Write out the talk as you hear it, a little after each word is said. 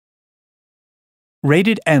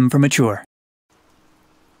Rated M for mature.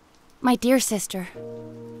 My dear sister,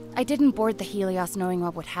 I didn't board the Helios knowing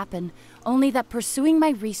what would happen, only that pursuing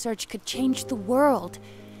my research could change the world.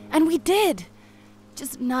 And we did!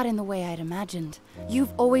 Just not in the way I'd imagined.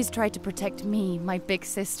 You've always tried to protect me, my big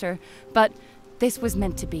sister, but this was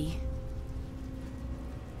meant to be.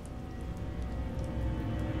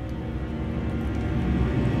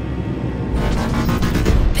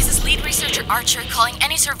 This is lead researcher Archer calling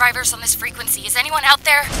any survivors on this frequency. Is anyone out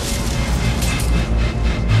there?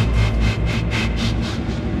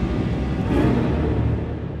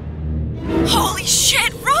 Holy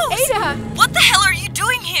shit, Rose! Ada! What the hell are you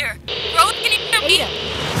doing here? Rose, can you hear me? Ada!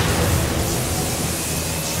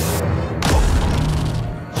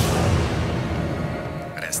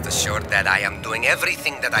 Rest assured that I am doing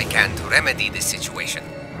everything that I can to remedy this situation.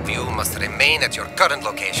 You must remain at your current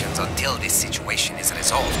locations until this situation is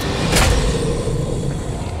resolved.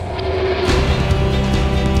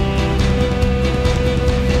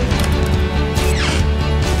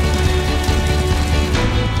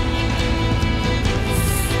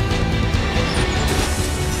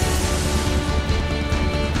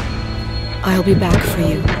 I'll be back for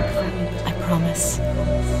you. I promise.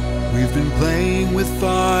 We've been playing with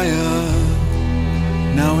fire,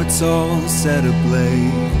 now it's all set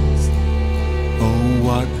ablaze. Oh,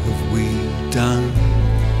 what have we done?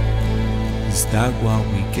 Is that what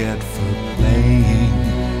we get for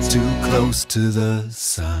playing too close to the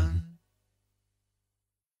sun?